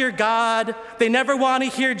want to hear God. They never want to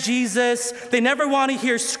hear Jesus. They never want to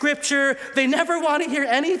hear scripture. They never want to hear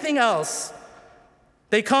anything else.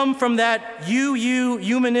 They come from that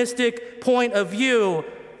humanistic point of view,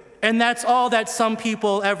 and that's all that some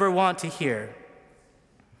people ever want to hear.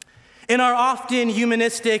 In our often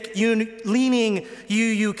humanistic leaning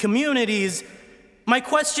UU communities, my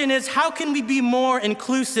question is, how can we be more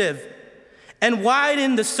inclusive and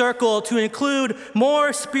widen the circle to include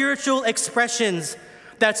more spiritual expressions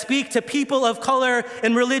that speak to people of color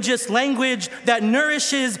in religious language that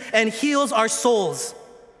nourishes and heals our souls,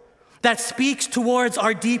 that speaks towards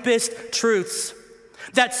our deepest truths,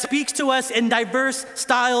 that speaks to us in diverse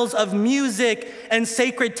styles of music and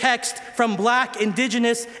sacred text from Black,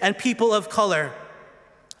 Indigenous, and people of color?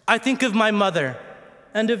 I think of my mother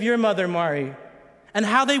and of your mother, Mari, and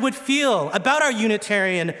how they would feel about our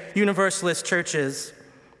Unitarian Universalist churches.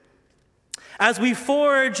 As we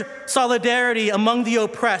forge solidarity among the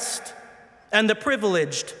oppressed and the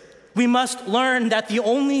privileged, we must learn that the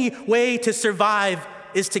only way to survive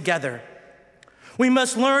is together. We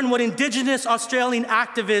must learn what Indigenous Australian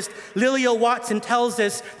activist Lilia Watson tells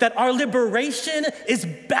us, that our liberation is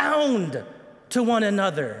bound to one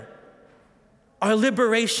another. Our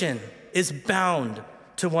liberation is bound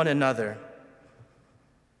to one another.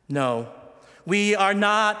 No, We are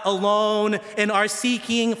not alone in our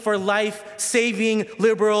seeking for life-saving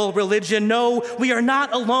liberal religion. No, we are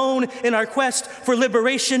not alone in our quest for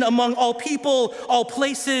liberation among all people, all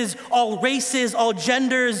places, all races, all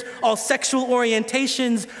genders, all sexual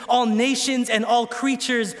orientations, all nations, and all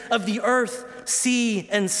creatures of the earth, sea,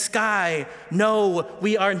 and sky. No,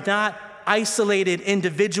 we are not isolated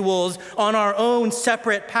individuals on our own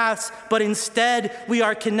separate paths, but instead we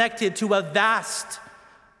are connected to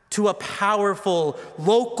a powerful,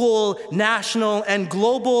 local, national, and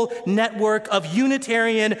global network of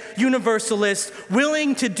Unitarian Universalists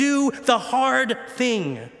willing to do the hard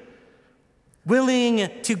thing, willing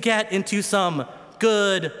to get into some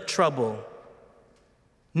good trouble,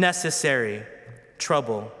 necessary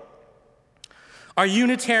trouble. Our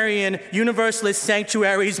Unitarian Universalist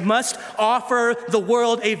sanctuaries must offer the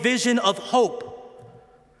world a vision of hope,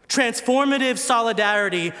 transformative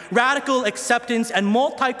solidarity, radical acceptance, and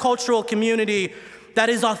multicultural community that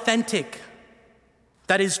is authentic,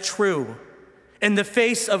 that is true, in the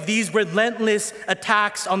face of these relentless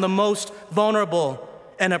attacks on the most vulnerable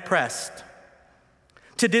and oppressed.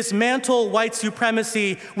 To dismantle white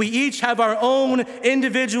supremacy, we each have our own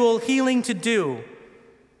individual healing to do.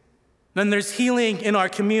 Then there's healing in our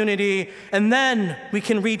community, and then we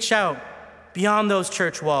can reach out beyond those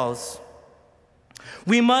church walls.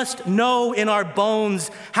 We must know in our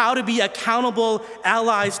bones how to be accountable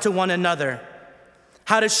allies to one another,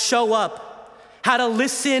 how to show up, how to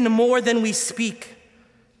listen more than we speak,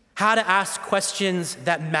 how to ask questions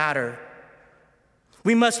that matter.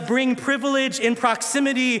 We must bring privilege in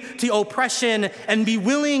proximity to oppression and be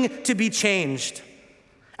willing to be changed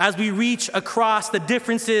as we reach across the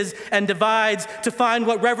differences and divides to find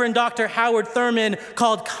what Reverend Dr. Howard Thurman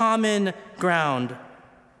called common ground.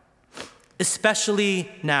 Especially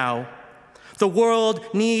now, the world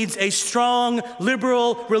needs a strong,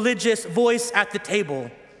 liberal, religious voice at the table.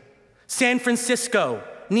 San Francisco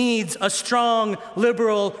needs a strong,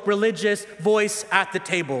 liberal, religious voice at the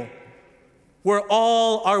table. Where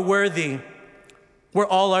all are worthy, where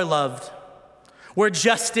all are loved, where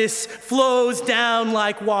justice flows down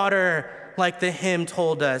like water, like the hymn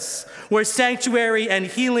told us, where sanctuary and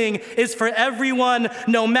healing is for everyone,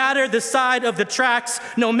 no matter the side of the tracks,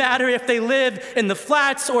 no matter if they live in the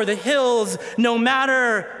flats or the hills, no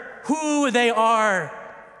matter who they are,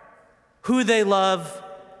 who they love,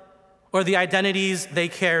 or the identities they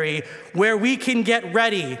carry, where we can get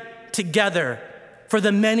ready together for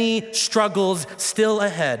the many struggles still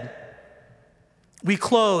ahead. We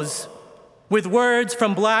close with words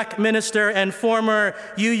from Black minister and former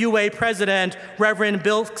UUA president, Reverend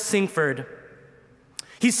Bill Singford.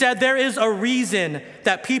 He said, "There is a reason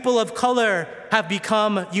that people of color have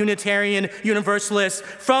become Unitarian Universalists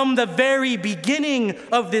from the very beginning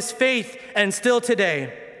of this faith and still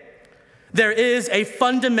today. There is a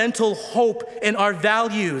fundamental hope in our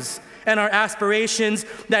values and our aspirations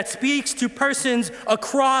that speaks to persons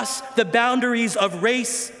across the boundaries of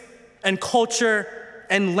race and culture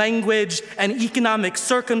and language and economic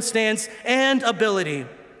circumstance and ability.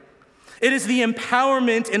 It is the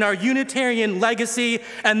empowerment in our Unitarian legacy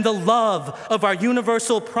and the love of our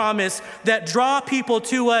universal promise that draw people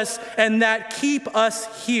to us and that keep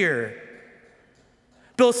us here."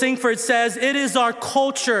 Bill Singford says, "It is our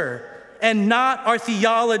culture and not our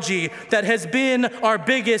theology that has been our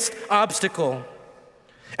biggest obstacle."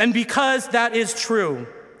 And because that is true,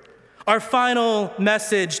 our final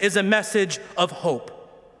message is a message of hope.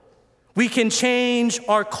 We can change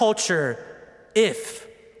our culture if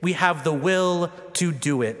we have the will to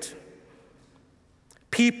do it.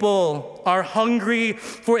 People are hungry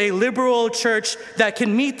for a liberal church that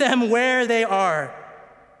can meet them where they are.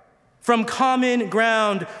 From common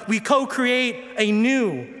ground, we co-create a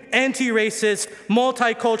new, anti-racist,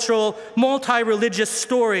 multicultural, multi-religious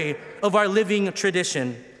story of our living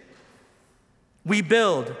tradition. We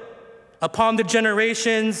build upon the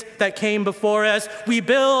generations that came before us. We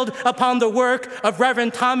build upon the work of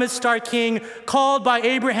Reverend Thomas Starr King, called by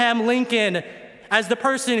Abraham Lincoln as the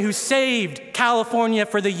person who saved California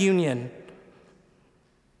for the Union.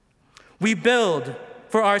 We build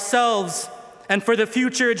for ourselves and for the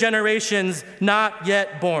future generations not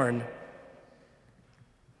yet born.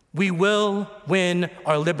 We will win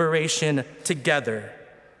our liberation together.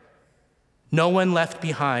 No one left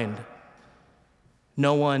behind.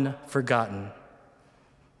 No one forgotten.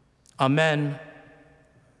 Amen.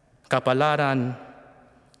 Kapalaran.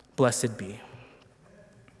 Blessed be.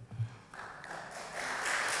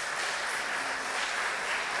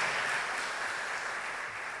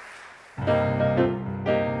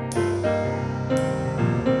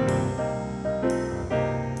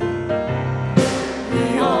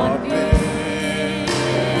 We are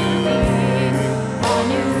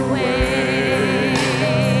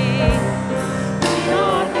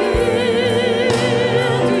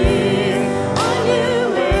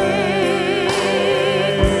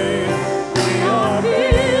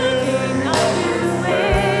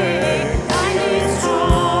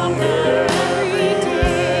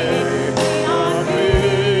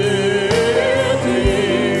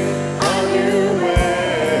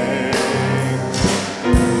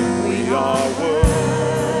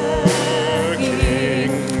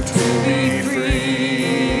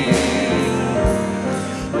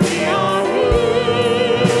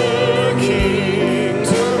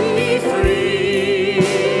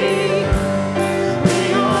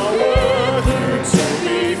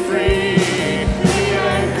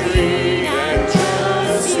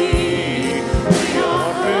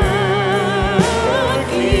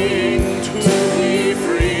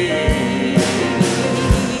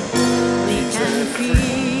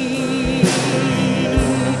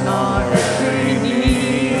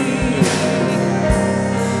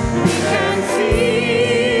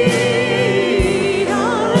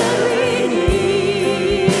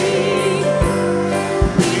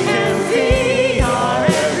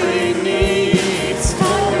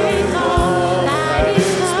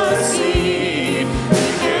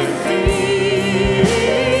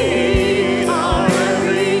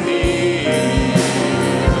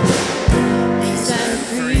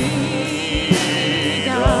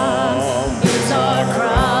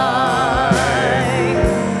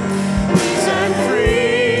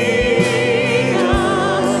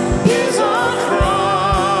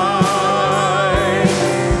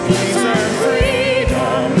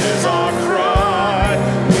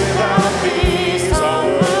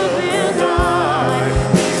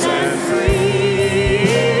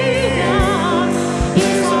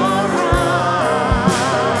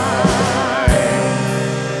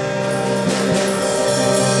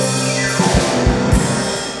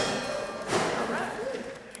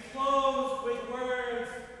with words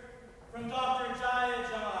from Dr. Jaya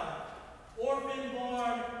John,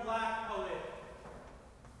 orphan-born